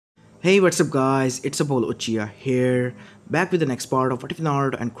Hey, what's up guys? It's Apollo Uchiha here, back with the next part of What If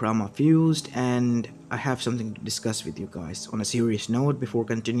Naruto and Kurama fused, and I have something to discuss with you guys. On a serious note, before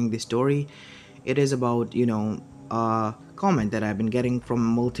continuing this story, it is about, a comment that I've been getting from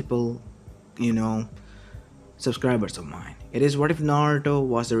multiple, you know, subscribers of mine. It is, what if Naruto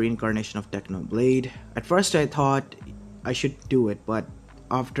was the reincarnation of Techno Blade? At first I thought I should do it, but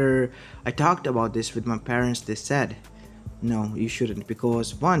after I talked about this with my parents, they said, no, you shouldn't,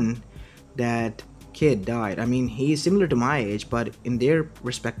 because one, that kid died. I mean, he's similar to my age, but in their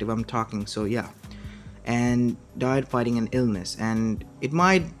perspective, I'm talking, so yeah. And died fighting an illness, and it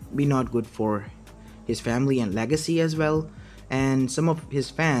might be not good for his family and legacy as well. And some of his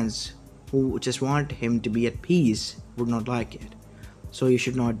fans who just want him to be at peace would not like it. So you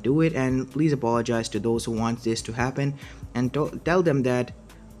should not do it, and please apologize to those who want this to happen, and tell them that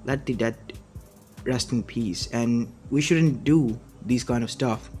let the dead rest in peace, and we shouldn't do these kind of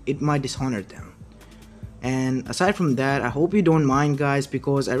stuff. It might dishonor them. And aside from that, I hope you don't mind guys,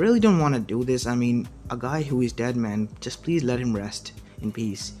 because I really don't want to do this. I mean, a guy who is dead, man, just please let him rest in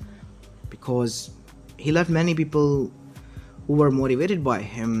peace, because he left many people who were motivated by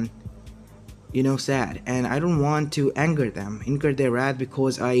him, sad, and I don't want to anger them, incur their wrath,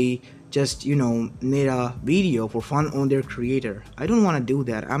 because I just made a video for fun on their creator. I don't want to do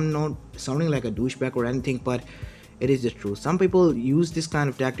that. I'm not sounding like a douchebag or anything, but it is the truth. Some people use this kind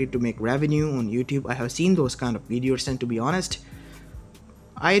of tactic to make revenue on YouTube. I have seen those kind of videos, and to be honest,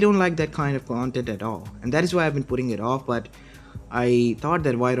 I don't like that kind of content at all, and that is why I've been putting it off. But I thought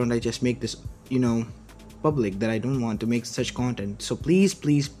that why don't I just make this public, that I don't want to make such content. So please,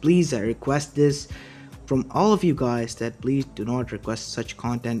 please, please, I request this from all of you guys, that please do not request such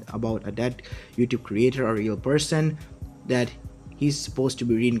content about a dead YouTube creator or real person, that he's supposed to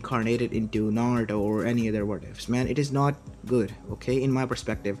be reincarnated into Naruto or any other what ifs. Man, it is not good, okay, in my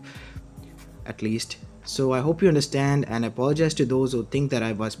perspective at least. So I hope you understand, and I apologize to those who think that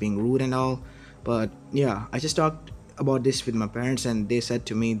I was being rude and all. But yeah, I just talked about this with my parents, and they said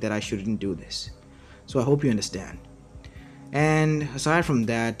to me that I shouldn't do this. So I hope you understand. And aside from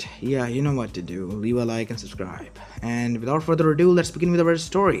that, yeah, you know what to do. Leave a like and subscribe. And without further ado, let's begin with our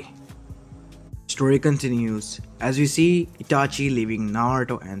story. Story continues as we see Itachi leaving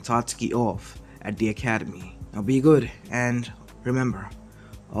Naruto and Satsuki off at the academy. Now be good, and remember,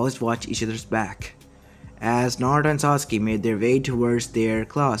 always watch each other's back. As Naruto and Satsuki made their way towards their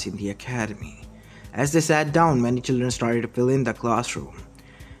class in the academy. As they sat down, many children started to fill in the classroom.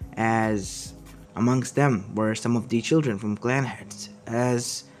 As amongst them were some of the children from clan heads.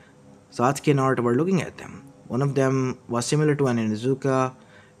 As Satsuki and Naruto were looking at them, one of them was similar to an Inuzuka,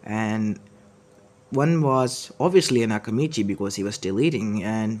 and one was obviously an Akamichi because he was still eating,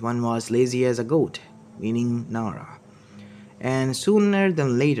 and one was lazy as a goat, meaning Nara. And sooner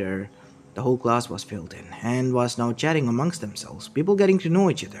than later, the whole class was filled in and was now chatting amongst themselves, people getting to know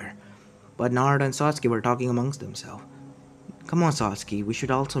each other. But Naruto and Satsuki were talking amongst themselves. Come on, Satsuki, we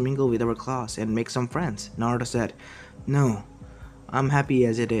should also mingle with our class and make some friends. Naruto said, no, I'm happy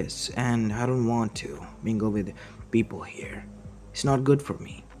as it is, and I don't want to mingle with people here. It's not good for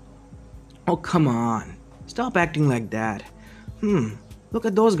me. Oh, come on. Stop acting like that. Look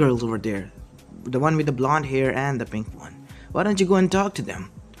at those girls over there. The one with the blonde hair and the pink one. Why don't you go and talk to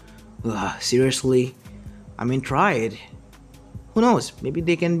them? Ugh, seriously? I mean, try it. Who knows? Maybe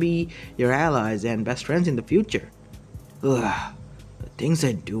they can be your allies and best friends in the future. Ugh, the things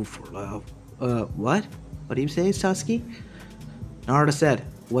I do for love. What? What do you say, Sasuke? Naruto said,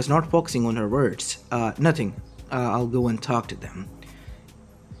 was not focusing on her words. Nothing. I'll go and talk to them.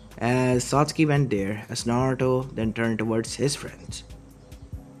 As Satsuki went there, as Naruto then turned towards his friends,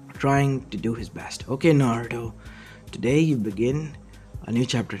 trying to do his best. Okay, Naruto, today you begin a new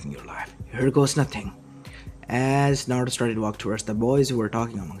chapter in your life. Here goes nothing. As Naruto started to walk towards the boys who were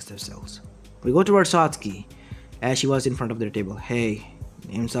talking amongst themselves. We go towards Satsuki, as she was in front of their table. Hey,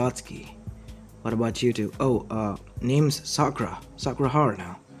 name's Satsuki. What about you two? Oh, name's Sakura. Sakura Hara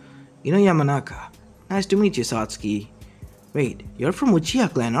now. Yamanaka. Nice to meet you, Satsuki. Wait, you're from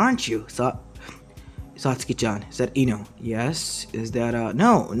Uchiha clan, aren't you? Satsuki-chan, said Ino. Yes, is that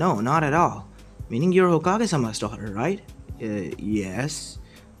No, not at all. Meaning you're Hokage-sama's daughter, right? Yes.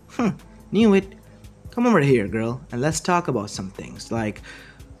 Knew it. Come over here, girl, and let's talk about some things, like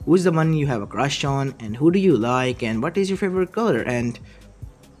who's the one you have a crush on, and who do you like, and what is your favorite color, and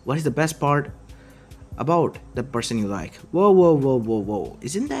what is the best part about the person you like. Whoa.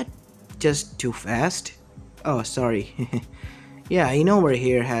 Isn't that just too fast? Oh, sorry. Yeah, over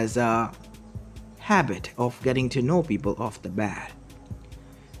here has a habit of getting to know people off the bat.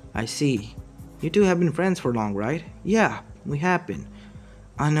 I see. You two have been friends for long, right? Yeah, we have been.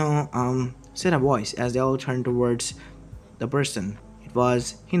 I know, said a voice as they all turned towards the person. It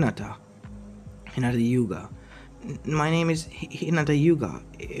was Hinata. Hinata Yuga. My name is Hinata Yuga.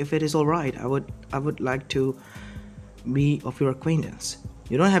 If it is alright, I would like to be of your acquaintance.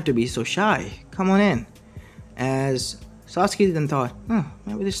 You don't have to be so shy. Come on in. As Sasuke then thought,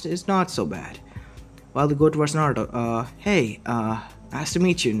 maybe this is not so bad. While they go towards Naruto, hey, nice to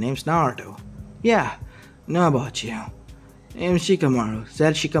meet you. Name's Naruto. Yeah, know about you. Name's Shikamaru,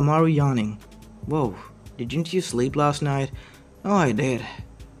 said Shikamaru yawning. Whoa, didn't you sleep last night? Oh, I did.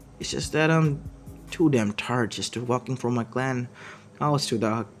 It's just that I'm too damn tired just to walking from my clan house to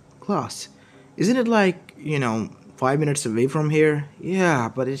the class. Isn't it like, 5 minutes away from here? Yeah,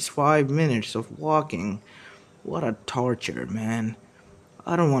 but it's 5 minutes of walking. What a torture, man.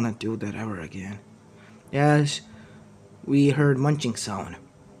 I don't want to do that ever again. Yes, we heard munching sound.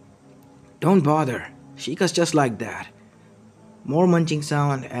 Don't bother. Shika's just like that. More munching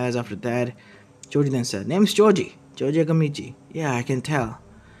sound as after that, Joji then said, Name's Joji. Joji Agamichi. Yeah, I can tell.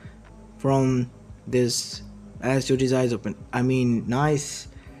 From this, as Joji's eyes open. I mean, nice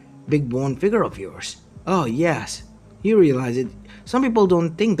big bone figure of yours. Oh, yes. You realize it. Some people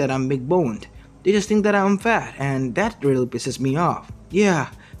don't think that I'm big boned. They just think that I'm fat, and that really pisses me off.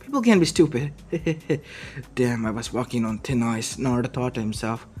 Yeah, people can be stupid. Damn, I was walking on thin ice, Naruto thought to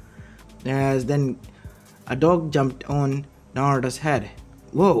himself. As then a dog jumped on Naruto's head.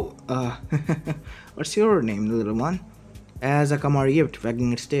 Whoa, what's your name, little one? As Akamaru yipped,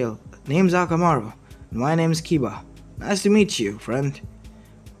 wagging its tail. Name's Akamaru, and my name's Kiba. Nice to meet you, friend.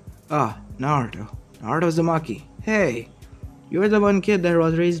 Naruto. Naruto Uzumaki. Hey, you're the one kid that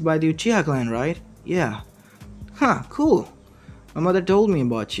was raised by the Uchiha clan, right? Yeah. Huh, cool. My mother told me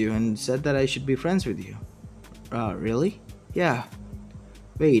about you and said that I should be friends with you. Really? Yeah.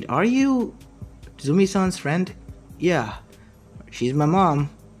 Wait, are you Zumi-san's friend? Yeah. She's my mom.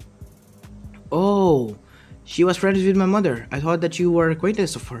 Oh, she was friends with my mother. I thought that you were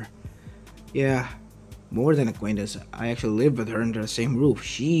acquaintance of her. Yeah, more than acquaintance. I actually live with her under the same roof.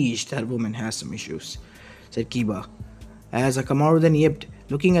 Sheesh, that woman has some issues, said Kiba. As Akamaru then yipped,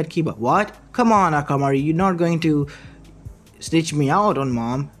 looking at Kiba. What? Come on, Akamaru, you're not going to snitch me out on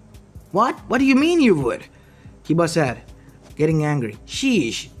mom. What? What do you mean you would? Kiba said, getting angry.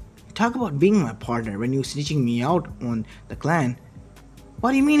 Sheesh, talk about being my partner when you snitching me out on the clan.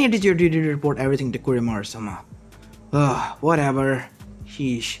 What do you mean it is your duty to report everything to Kurimaru-sama? Whatever.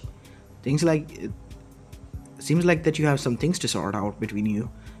 Sheesh. Seems like that you have some things to sort out between you.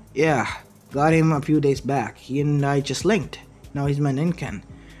 Yeah, got him a few days back. He and I just linked. Now he's my ninken.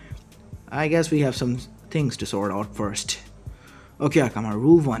 I guess we have some things to sort out first. Okay, Akamaru,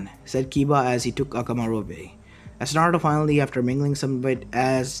 rule 1, said Kiba as he took Akamaru away. As Naruto finally, after mingling some bit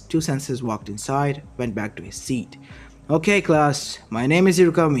as two senses walked inside, went back to his seat. Okay, class, my name is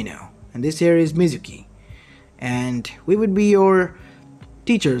Iruka Umino, and this here is Mizuki. And we would be your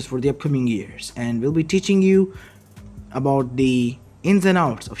teachers for the upcoming years, and we'll be teaching you about the ins and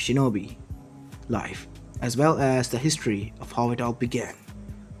outs of shinobi life, as well as the history of how it all began.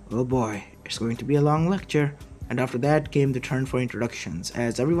 Oh boy, it's going to be a long lecture. And after that came the turn for introductions,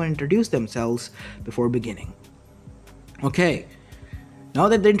 as everyone introduced themselves before beginning. Okay, now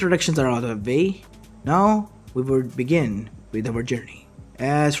that the introductions are out of the way, now we would begin with our journey.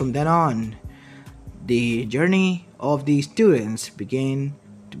 As from then on, the journey of the students began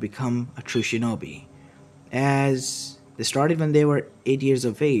to become a true shinobi. As they started when they were 8 years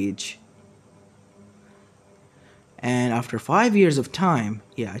of age, and after 5 years of time,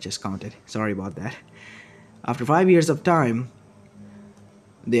 yeah, I just counted, sorry about that. After 5 years of time,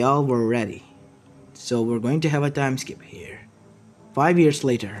 they all were ready. So we're going to have a time skip here. 5 years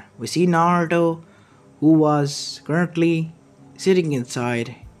later, we see Naruto, who was currently sitting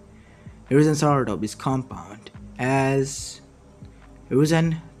inside Hiruzen Sarutobi's compound. As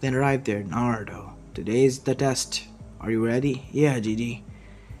Hiruzen then arrived there. Naruto, today's the test. Are you ready? Yeah, GD.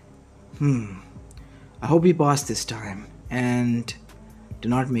 I hope you pass this time. And do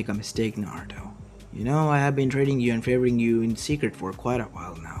not make a mistake, Naruto. You know, I have been training you and favoring you in secret for quite a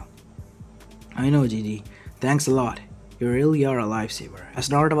while now. I know, GD. Thanks a lot. You really are a lifesaver. As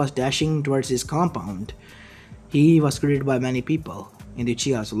Naruto was dashing towards his compound, he was greeted by many people in the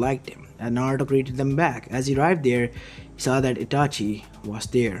Uchihas who liked him, and Naruto greeted them back. As he arrived there, he saw that Itachi was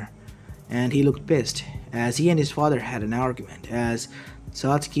there, and he looked pissed, as he and his father had an argument, as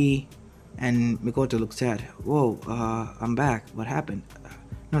Satsuki and Mikoto looked sad. Whoa, I'm back. What happened?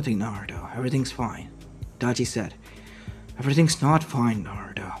 Nothing, Naruto. Everything's fine. Itachi said. Everything's not fine,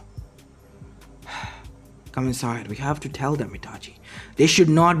 Naruto. Come inside. We have to tell them, Itachi. They should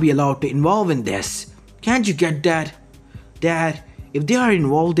not be allowed to involve in this. Can't you get that? Dad, If they are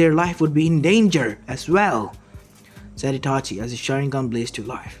involved, their life would be in danger as well, said Itachi as his Sharingan blazed to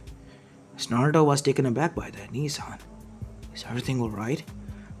life. As Naruto was taken aback by that. Nissan, is everything alright?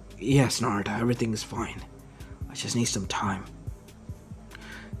 Yes, Naruto, everything is fine. I just need some time.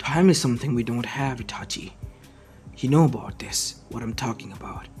 Time is something we don't have, Itachi. You know about this, what I'm talking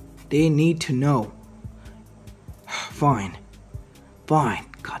about. They need to know. Fine. Fine,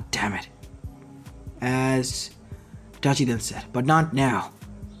 god damn it. As Itachi then said, but not now.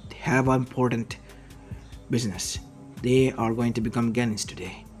 They have important business. They are going to become Genins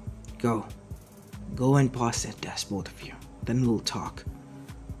today. Go. Go and pass that test, both of you. Then we'll talk.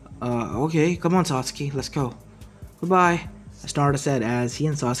 Okay, come on Sasuke, let's go. Goodbye, as Naruto said as he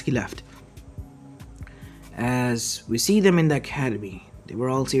and Sasuke left. As we see them in the academy, they were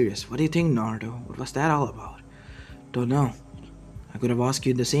all serious. What do you think, Naruto? What was that all about? Don't know. I could have asked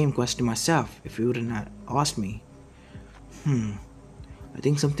you the same question myself if you wouldn't have asked me. I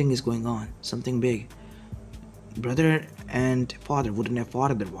think something is going on. Something big. Brother and father wouldn't have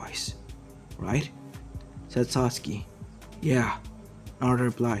fought otherwise. Right? Said Sasuke. Yeah, Naruto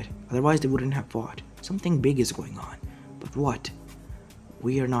replied. Otherwise they wouldn't have fought. Something big is going on. But what?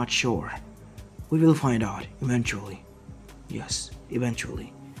 We are not sure. We will find out eventually. Yes,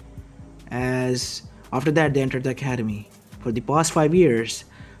 eventually. As after that they entered the academy. For the past 5 years,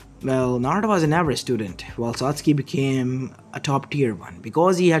 well, Naruto was an average student, while Satsuki became a top tier one.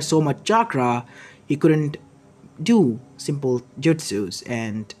 Because he had so much chakra, he couldn't do simple jutsus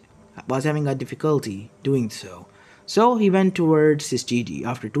and was having a difficulty doing so. So he went towards his GD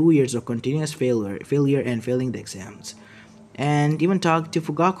after 2 years of continuous failure and failing the exams. And even talked to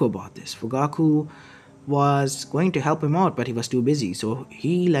Fugaku about this. Fugaku was going to help him out, but he was too busy, so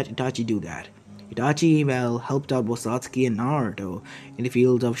he let Itachi do that. Itachi, well, helped out both Satsuki and Naruto in the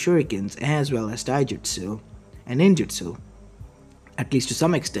fields of shurikens as well as taijutsu and ninjutsu, at least to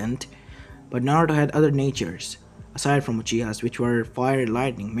some extent, but Naruto had other natures, aside from Uchiha's, which were fire and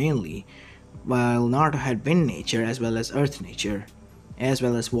lightning mainly, while Naruto had wind nature as well as earth nature, as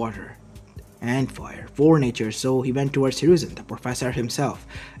well as water and fire, 4 natures, so he went towards Hiruzen, the professor himself,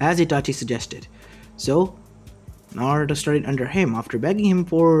 as Itachi suggested. So, Naruto studied under him after begging him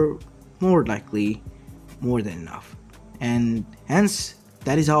for more likely more than enough. And hence,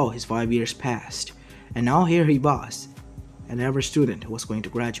 that is how his 5 years passed. And now here he was, an average student who was going to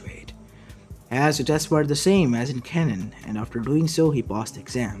graduate. As the tests were the same as in canon, and after doing so, he passed the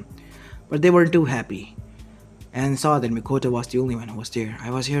exam. But they weren't too happy, and saw that Mikoto was the only one who was there.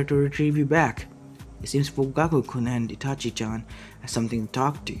 I was here to retrieve you back. It seems Fugaku-kun and Itachi-chan has something to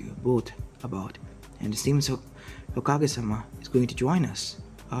talk to you both about, and it seems Hokage-sama is going to join us.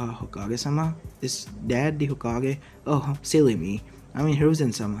 Hokage-sama? Is Dad the Hokage? Oh, silly me. I mean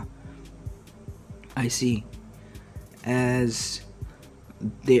Hiruzen-sama. I see. As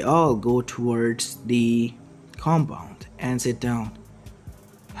they all go towards the compound and sit down.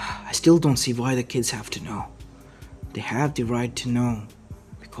 I still don't see why the kids have to know. They have the right to know,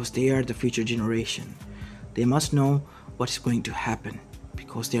 because they are the future generation. They must know what is going to happen,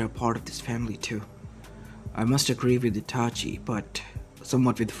 because they are part of this family too. I must agree with Itachi, but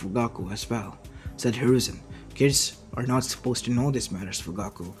somewhat with Fugaku as well, said Hiruzen. Kids are not supposed to know these matters,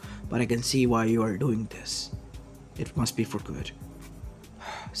 Fugaku, but I can see why you are doing this. It must be for good.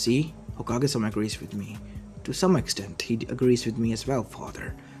 See, Hokage-sama agrees with me. To some extent, he agrees with me as well,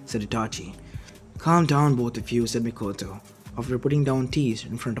 father, said Itachi. Calm down, both of you, said Mikoto, after putting down teas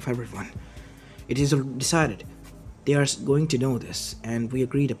in front of everyone. It is decided. They are going to know this, and we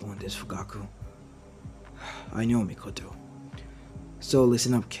agreed upon this, Fugaku. I know, Mikoto. So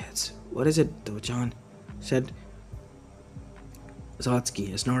listen up, kids. What is it, Dochan? Said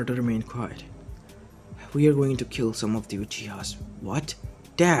Satsuki as Naruto remained quiet. We are going to kill some of the Uchihas. What?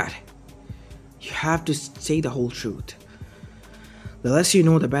 Dad! You have to say the whole truth. The less you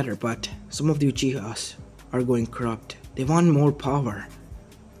know, the better, but some of the Uchihas are going corrupt. They want more power.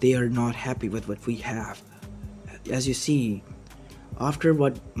 They are not happy with what we have. As you see, after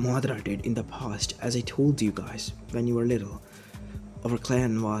what Madara did in the past, as I told you guys when you were little, our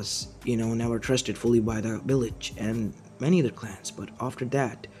clan was, never trusted fully by the village and many other clans, but after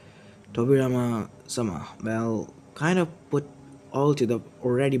that, Tobirama-sama, kind of put all to the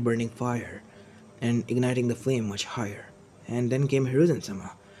already burning fire and igniting the flame much higher. And then came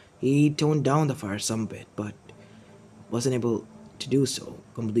Hiruzen-sama. He toned down the fire some bit, but wasn't able to do so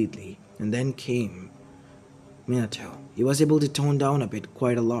completely. And then came Minato. He was able to tone down a bit,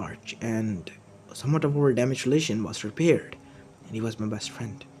 quite a large, and somewhat of our damaged relation was repaired. And he was my best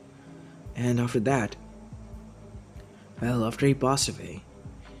friend. And after that, after he passed away,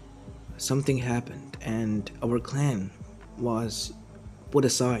 something happened, and our clan was put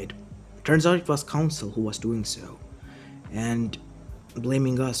aside. Turns out it was Council who was doing so, and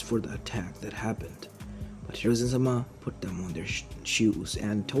blaming us for the attack that happened. But Hirozen-sama put them on their shoes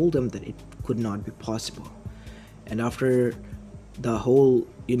and told them that it could not be possible. And after the whole,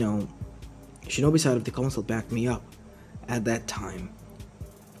 shinobi side of the council backed me up, at that time,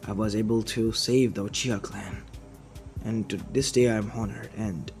 I was able to save the Uchiha clan. And to this day I am honored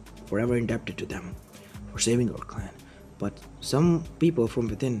and forever indebted to them for saving our clan. But some people from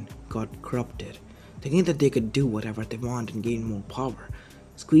within got corrupted, thinking that they could do whatever they want and gain more power,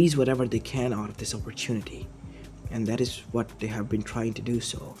 squeeze whatever they can out of this opportunity. And that is what they have been trying to do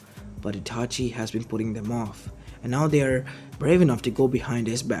so. But Itachi has been putting them off, and now they are brave enough to go behind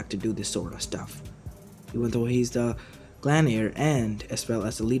his back to do this sort of stuff. Even though he's the clan heir and as well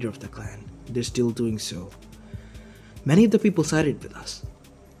as the leader of the clan, they're still doing so. Many of the people sided with us,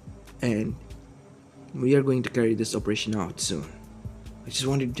 and we are going to carry this operation out soon. I just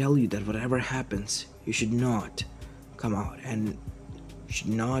wanted to tell you that whatever happens, you should not come out and should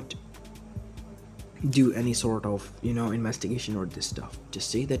not do any sort of, investigation or this stuff.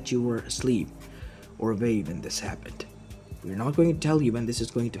 Just say that you were asleep or away when this happened. We're not going to tell you when this is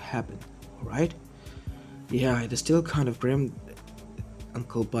going to happen, alright? Yeah, it is still kind of grim,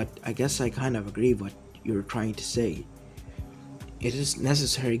 Uncle, but I guess I kind of agree what you're trying to say. It is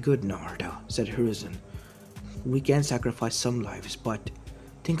necessary good, Naruto, said Hiruzen. We can sacrifice some lives, but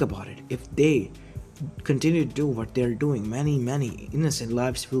think about it. If they continue to do what they're doing, many innocent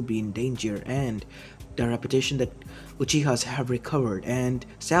lives will be in danger, and the reputation that Uchihas have recovered and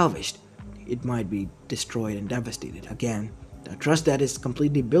salvaged, it might be destroyed and devastated again. The trust that is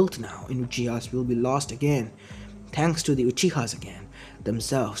completely built now in Uchihas will be lost again, thanks to the Uchihas again,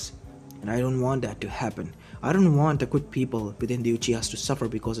 themselves. And I don't want that to happen. I don't want the good people within the Uchihas to suffer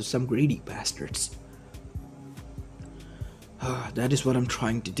because of some greedy bastards. That is what I'm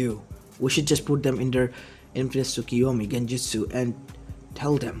trying to do. We should just put them in their infinite Tsukiyomi Genjutsu and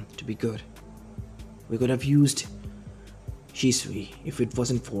tell them to be good. We could have used Shisui if it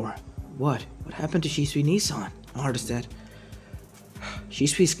wasn't for... What? What happened to Shisui Nissan? Naruto said.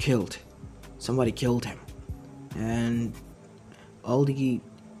 Shisui's killed. Somebody killed him. And all the,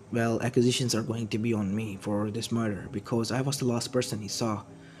 accusations are going to be on me for this murder because I was the last person he saw.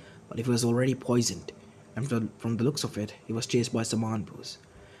 But he was already poisoned. And from the looks of it, he was chased by some Anbus.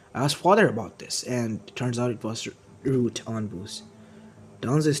 I asked father about this, and it turns out it was Root Anbus.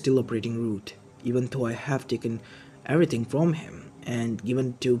 Danzo is still operating Root, even though I have taken everything from him and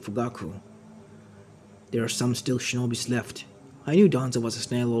given to Fugaku. There are some still shinobis left. I knew Danzo was a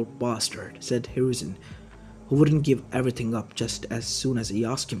snail old bastard, said Hiruzen, who wouldn't give everything up just as soon as he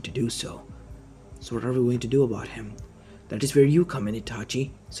asked him to do so. So what are we going to do about him? That is where you come in,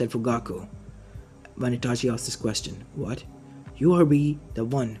 Itachi, said Fugaku. When Itachi asked this question, what? You are be the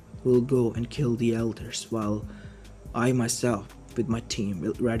one who will go and kill the elders, while I myself, with my team,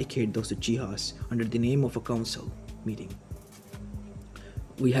 will eradicate those Uchihas under the name of a council meeting.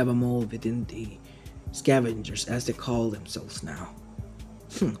 We have a mole within the scavengers, as they call themselves now.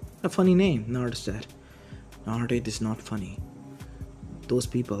 A funny name, Naruto said. Naruto, it is not funny. Those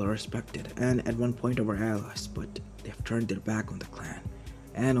people are respected, and at one point our allies, but they have turned their back on the clan,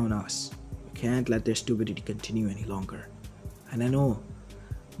 and on us. We can't let their stupidity continue any longer. And I know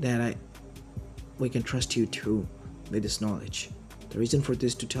that we can trust you too with this knowledge. The reason for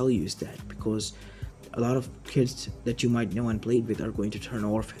this to tell you is that because a lot of kids that you might know and played with are going to turn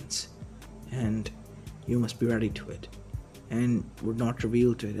orphans, and you must be ready to it, and would not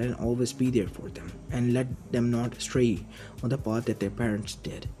reveal to it, and always be there for them, and let them not stray on the path that their parents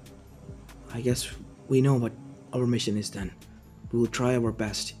did. I guess we know what our mission is then. We will try our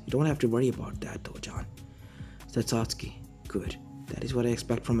best. You don't have to worry about that though, John, said Satsuki. Good. That is what I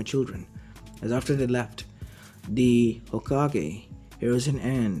expect from my children. As after they left, the Hokage, Hiruzen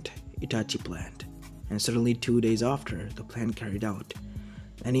and Itachi planned, and suddenly 2 days after the plan carried out,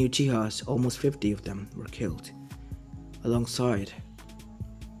 many Uchihas, almost 50 of them, were killed, alongside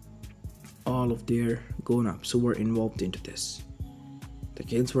all of their grown-ups who were involved into this. The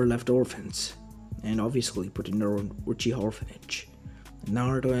kids were left orphans, and obviously put in their own Uchiha orphanage.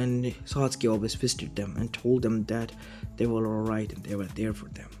 Naruto and Satsuki always visited them and told them that they were alright and they were there for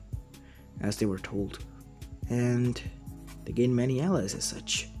them, as they were told. And they gained many allies as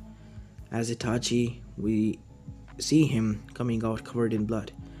such. As Itachi, we see him coming out covered in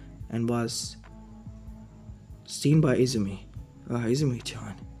blood, and was seen by Izumi.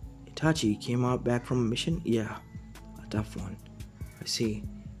 Izumi-chan, Itachi came out back from a mission? Yeah, a tough one. I see.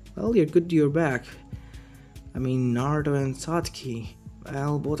 Well, you're good you're back. I mean, Naruto and Satsuki,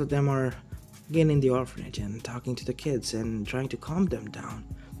 well, both of them are again in the orphanage and talking to the kids and trying to calm them down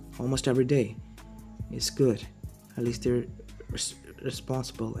almost every day. It's good. At least they're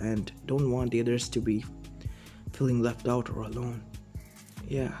responsible and don't want the others to be feeling left out or alone.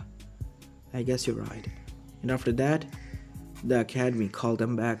 Yeah, I guess you're right. And after that, the academy called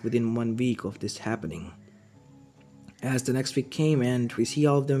them back within 1 week of this happening. As the next week came and we see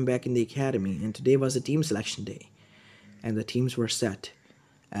all of them back in the academy, and today was the team selection day. And the teams were set,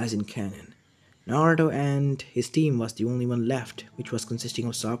 as in canon. Naruto and his team was the only one left, which was consisting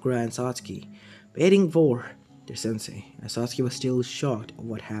of Sakura and Satsuki, waiting for their sensei, as Satsuki was still shocked of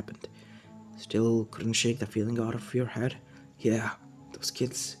what happened. Still couldn't shake the feeling out of your head. Yeah, those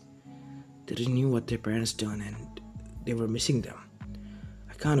kids, they didn't knew what their parents done and they were missing them.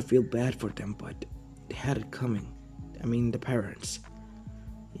 I kind of feel bad for them, but they had it coming. I mean, the parents.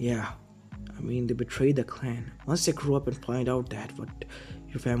 Yeah, I mean, they betrayed the clan. Once they grew up and find out that what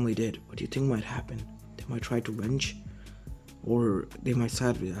your family did, what do you think might happen? They might try to revenge? Or they might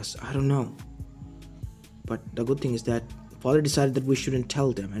side with us, I don't know. But the good thing is that father decided that we shouldn't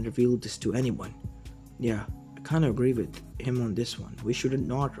tell them and reveal this to anyone. Yeah, I kind of agree with him on this one. We should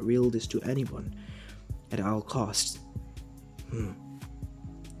not reveal this to anyone at all costs.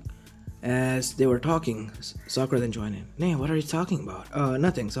 As they were talking, Sakura then joined in. Nah, what are you talking about?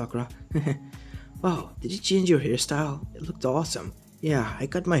 Nothing, Sakura. Wow, did you change your hairstyle? It looked awesome. Yeah, I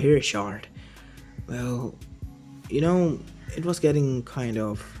cut my hair short. Well, it was getting kind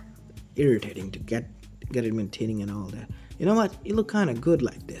of irritating to get it maintaining and all that. You know what? You look kind of good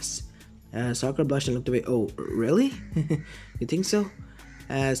like this. Sakura blushed and looked away. Oh, really? You think so?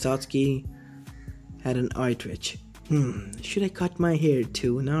 Satsuki had an eye twitch. Should I cut my hair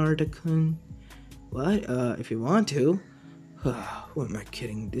too, Naruto-kun? What? If you want to. Who am I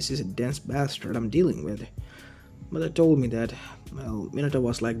kidding? This is a dense bastard I'm dealing with. Mother told me that, well, Minato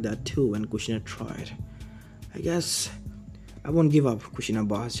was like that too when Kushina tried. I guess I won't give up, Kushina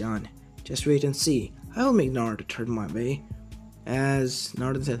boss-chan. Just wait and see. I'll make Naruto turn my way. As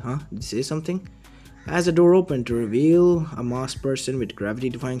Naruto said, huh? Did you say something? As the door opened to reveal a masked person with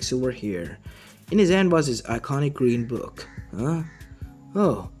gravity-defying silver hair. In his hand was his iconic green book. Huh?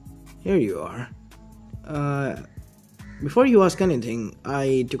 Oh, here you are. Before you ask anything,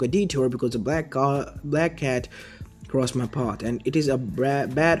 I took a detour because a black cat crossed my path, and it is a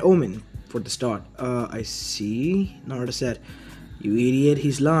bad omen for the start. I see, Naruto said. You idiot,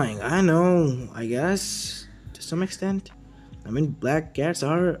 he's lying. I know, I guess, to some extent. I mean, black cats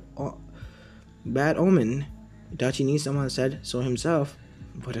are bad omen. Itachi Nisama said so himself.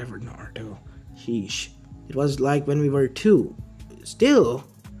 Whatever, Naruto. Sheesh. It was like when we were two. Still.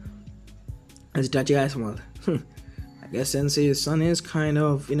 As Itachi asked, well, I guess Sensei's son is kind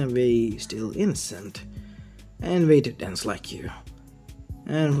of, in a way, still innocent. And way too dense like you.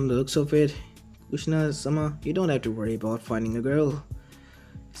 And from the looks of it, Kushina-sama, you don't have to worry about finding a girl.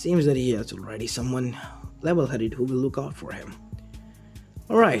 Seems that he has already someone level-headed who will look out for him.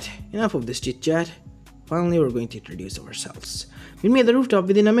 Alright, enough of this chit-chat. Finally, we're going to introduce ourselves. Meet me at the rooftop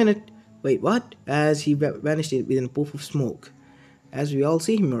within a minute. Wait, what? As he vanished within a poof of smoke. As we all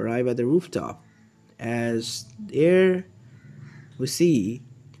see him arrive at the rooftop. As there we see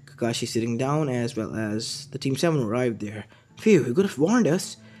Kakashi sitting down, as well as the Team 7 arrived there. Phew, you could have warned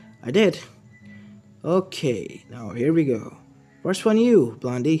us. I did. Okay, now here we go. First one, you,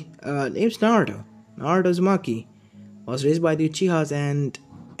 Blondie. Name's Naruto. Naruto Uzumaki. Was raised by the Uchihas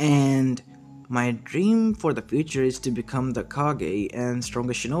and my dream for the future is to become the Kage and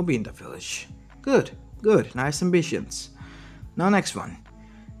strongest shinobi in the village. Good, nice ambitions. Now next one.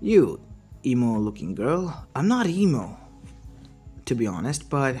 You, emo looking girl. I'm not emo, to be honest,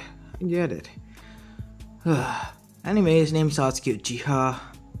 but I get it. Anyways, name's Satsuki Uchiha.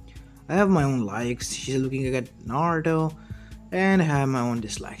 I have my own likes. She's looking at Naruto, and I have my own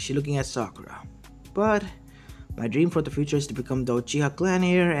dislikes. She's looking at Sakura. But my dream for the future is to become the Uchiha clan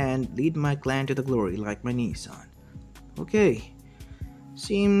heir and lead my clan to the glory like my Nissan. Okay.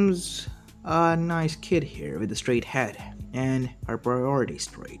 Seems a nice kid here with a straight head and her priorities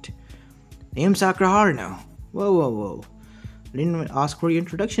straight. Name Sakura Haruno. Whoa. I didn't ask for your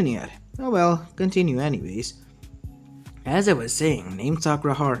introduction yet. Oh well, continue anyways. As I was saying, named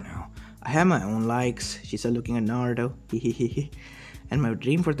Sakura Haruno. I have my own likes, she said looking at Naruto. And my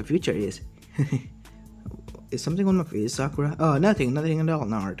dream for the future is... Is something on my face, Sakura? Oh, nothing at all,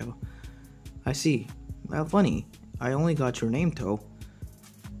 Naruto. I see. Well, funny. I only got your name though.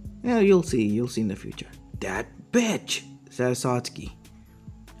 Yeah, you'll see in the future. That bitch, said Satsuki.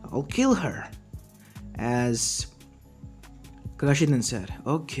 I'll kill her. As Kakashi then said,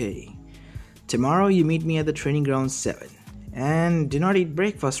 okay. Tomorrow you meet me at the training ground 7. And do not eat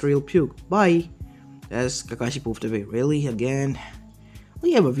breakfast or you'll puke. Bye! As Kakashi moved away. Really? Again?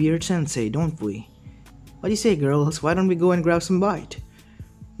 We have a weird sensei, don't we? What do you say, girls? Why don't we go and grab some bite?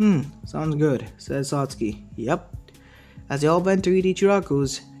 Sounds good, said Satsuki. Yep. As they all went to eat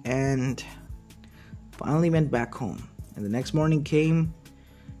Ichiraku's and finally went back home. And the next morning came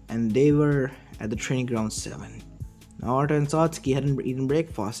and they were at the training ground 7. Naruto and Satsuki hadn't eaten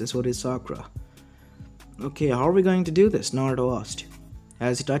breakfast and so did Sakura. Okay, how are we going to do this? Naruto asked.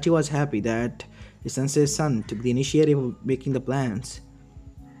 As Itachi was happy that his sensei's son took the initiative of making the plans.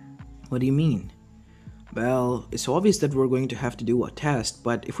 What do you mean? Well, it's obvious that we're going to have to do a test,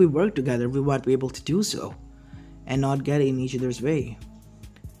 but if we work together, we might be able to do so and not get in each other's way.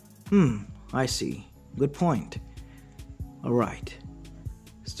 I see. Good point. Alright.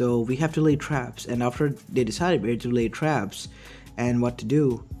 So we have to lay traps, and after they decided where to lay traps and what to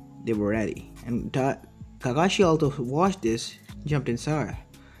do, they were ready. And Kakashi also watched this, jumped inside.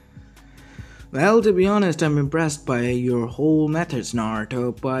 Well, to be honest, I'm impressed by your whole methods,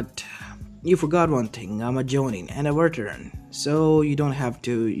 Naruto, but you forgot one thing. I'm a Jonin and a veteran, so you don't have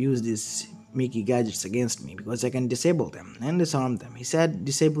to use these Mickey gadgets against me because I can disable them and disarm them. He said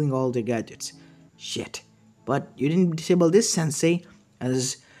disabling all their gadgets. Shit. But you didn't disable this, sensei.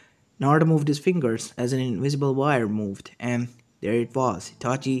 As Naruto moved his fingers as an invisible wire moved, and there it was.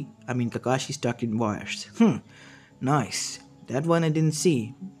 Kakashi stuck in wires. Nice. That one I didn't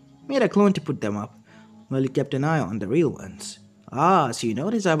see. Made a clone to put them up. Well, you kept an eye on the real ones. Ah, so you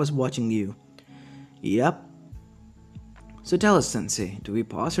noticed I was watching you. Yep. So tell us, sensei, do we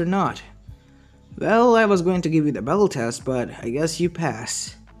pass or not? Well, I was going to give you the bell test, but I guess you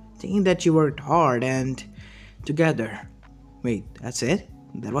pass. Thinking that you worked hard and together. Wait, that's it?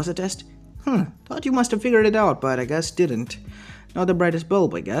 That was a test? Thought you must have figured it out, but I guess didn't. Not the brightest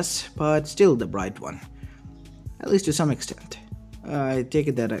bulb, I guess, but still the bright one. At least to some extent. I take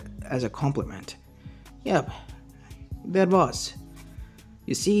it that as a compliment. Yep, that was.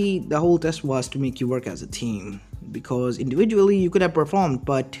 You see, the whole test was to make you work as a team, because individually you could have performed,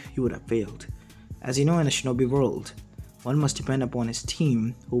 but you would have failed. As you know, in a shinobi world, one must depend upon his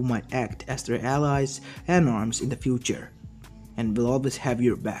team, who might act as their allies and arms in the future, and will always have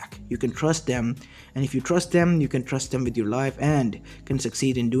your back. You can trust them, and if you trust them, you can trust them with your life and can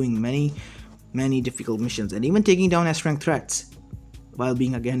succeed in doing many difficult missions and even taking down S-rank threats while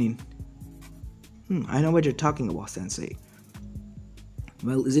being a genin. I know what you're talking about, sensei.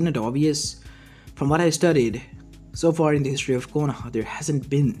 Well, isn't it obvious? From what I studied, so far in the history of Konoha, there hasn't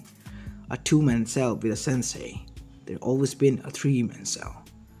been a 2-man cell with a sensei. There's always been a 3-man cell.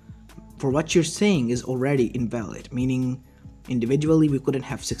 For what you're saying is already invalid, meaning individually we couldn't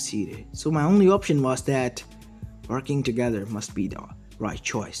have succeeded. So my only option was that working together must be the right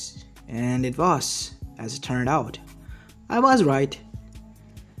choice. And it was, as it turned out. I was right.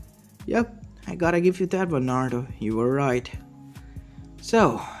 Yep, I gotta give you that one, Naruto. You were right.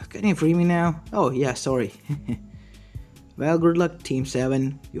 So, can you free me now? Oh yeah, sorry. Well, good luck, Team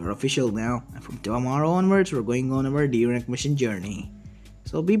 7. You're official now, and from tomorrow onwards, we're going on our D-rank mission journey.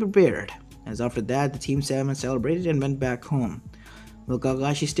 So be prepared. As after that, the Team 7 celebrated and went back home, while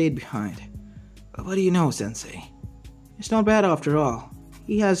Kakashi stayed behind. But what do you know, Sensei? It's not bad after all.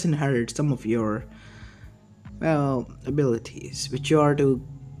 He has inherited some of your, abilities, which are to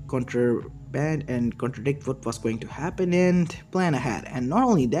contraband and contradict what was going to happen and plan ahead. And not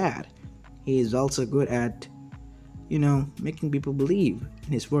only that, he is also good at making people believe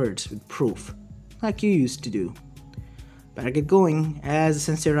in his words with proof, like you used to do. Better get going, as the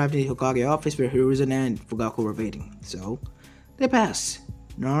sensei arrived at the Hokage office where Hiruzen and Fugaku were waiting. So, they pass.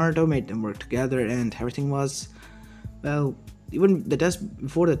 Naruto made them work together and everything was, even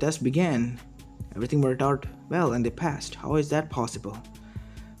before the test began, everything worked out well and they passed. How is that possible?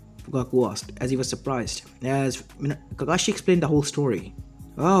 Fugaku asked, as he was surprised, as Kakashi explained the whole story.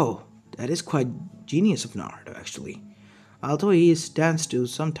 Oh, that is quite genius of Naruto, actually. Although he stands to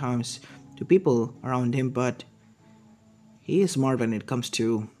sometimes to people around him, but he is smart when it comes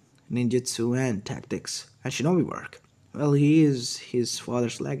to ninjutsu and tactics and shinobi work. Well, he is his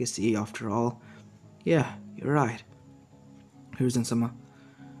father's legacy after all. Yeah, you're right. Hiruzen-sama.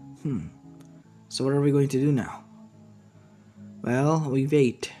 So what are we going to do now? Well, we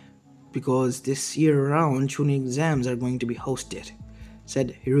wait, because this year around Chunin exams are going to be hosted,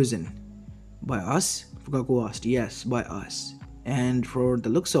 said Hiruzen. By us? Fugaku asked. Yes, by us. And for the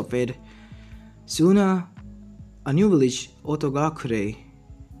looks of it, soon a new village, Otogakure,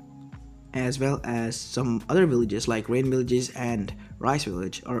 as well as some other villages like Rain Villages and Rice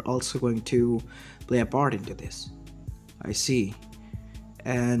Village are also going to play a part into this. I see.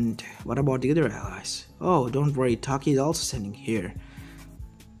 And what about the other allies? Oh, don't worry, Taki is also sending here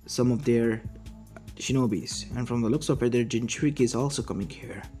some of their shinobis, and from the looks of it, their Jinchuriki is also coming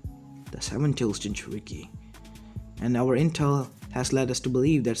here. The Seven Tails Jinchuriki. And our intel has led us to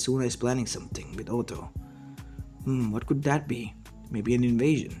believe that Suna is planning something with Oto. What could that be? Maybe an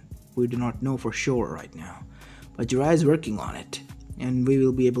invasion. We do not know for sure right now. But Jiraiya is working on it, and we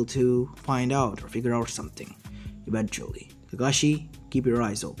will be able to find out or figure out something eventually. Kakashi, keep your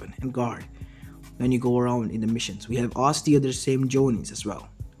eyes open and guard when you go around in the missions. We have asked the other same Jonis as well.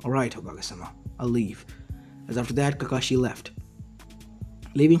 Alright, Hokage-sama, I'll leave. As after that, Kakashi left,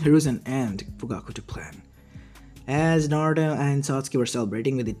 leaving Hiruzen and Fugaku to plan. As Naruto and Satsuki were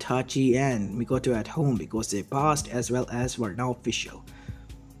celebrating with Itachi and Mikoto at home because they passed as well as were now official.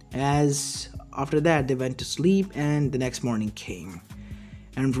 As after that, they went to sleep and the next morning came.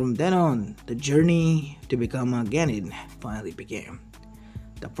 And from then on, the journey to become a Genin finally began.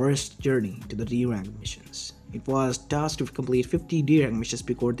 The first journey to the D-rank missions. It was tasked to complete 50 D-rank missions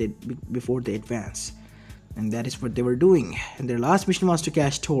before they advance. And that is what they were doing. And their last mission was to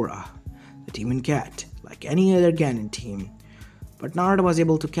catch Tora, the demon cat, like any other Genin team. But Naruto was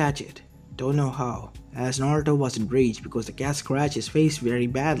able to catch it. Don't know how, as Naruto was enraged because the cat scratched his face very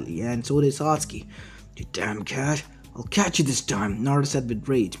badly, and so did Satsuki. You damn cat, I'll catch you this time, Naruto said with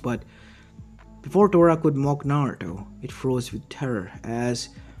rage, but before Tora could mock Naruto, it froze with terror as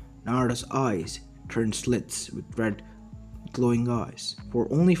Naruto's eyes turned slits with red glowing eyes,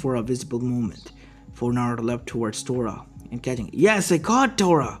 only for a visible moment, before Naruto leapt towards Tora and catching it. Yes, I caught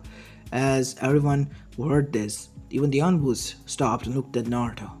Tora! As everyone who heard this, even the Anbus stopped and looked at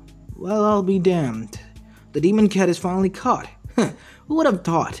Naruto. Well, I'll be damned. The demon cat is finally caught. Who would have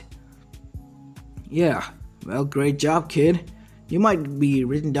thought? Yeah, well, great job, kid. You might be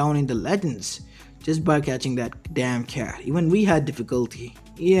written down in the legends just by catching that damn cat. Even we had difficulty.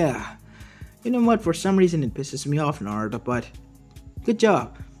 Yeah. You know what? For some reason it pisses me off, Naruto, but good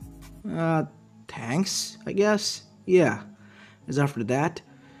job. Thanks, I guess. Yeah. As after that,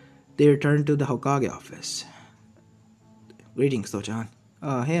 they returned to the Hokage office. Greetings, Dochan.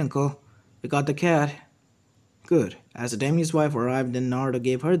 Hey uncle, we got the cat. Good. As the daimyo's wife arrived, then Naruto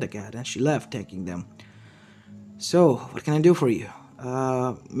gave her the cat and she left, thanking them. So, what can I do for you?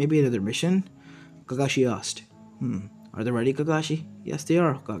 Maybe another mission? Kakashi asked. Are they ready, Kakashi? Yes, they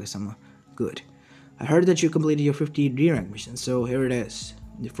are, Hokage-sama. Good. I heard that you completed your 50 D-rank mission, so here it is.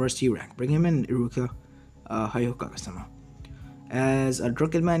 The first D-rank. Bring him in, Iruka. Hi, Hokage-sama. As a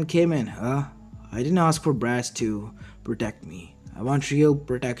drunken man came in, I didn't ask for brats to protect me. I want real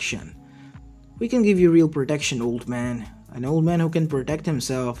protection. We can give you real protection, old man. An old man who can protect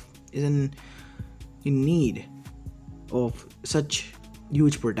himself isn't in need of such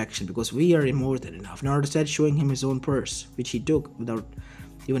huge protection because we are more than enough. Naruto said, showing him his own purse, which he took without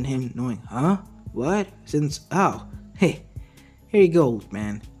even him knowing. Huh? What? Since how? Hey, here you go, old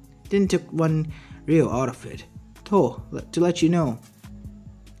man. Didn't took one real out of it. To let you know,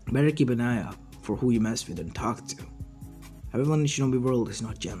 better keep an eye out for who you mess with and talk to. Everyone in Shinobi world is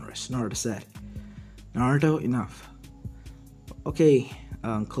not generous, Naruto said. Naruto, enough. Okay,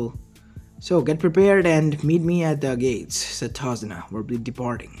 uncle. So get prepared and meet me at the gates, said Tazuna. We'll be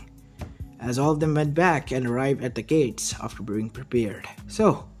departing. As all of them went back and arrived at the gates after being prepared.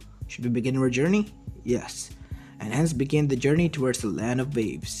 So, should we begin our journey? Yes. And hence began the journey towards the land of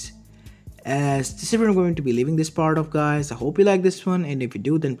waves. As this is where I'm going to be leaving this part of, guys. I hope you like this one, and if you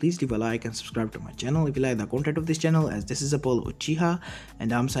do, then please leave a like and subscribe to my channel if you like the content of this channel, as this is Apollo Uchiha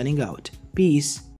and I'm signing out. Peace.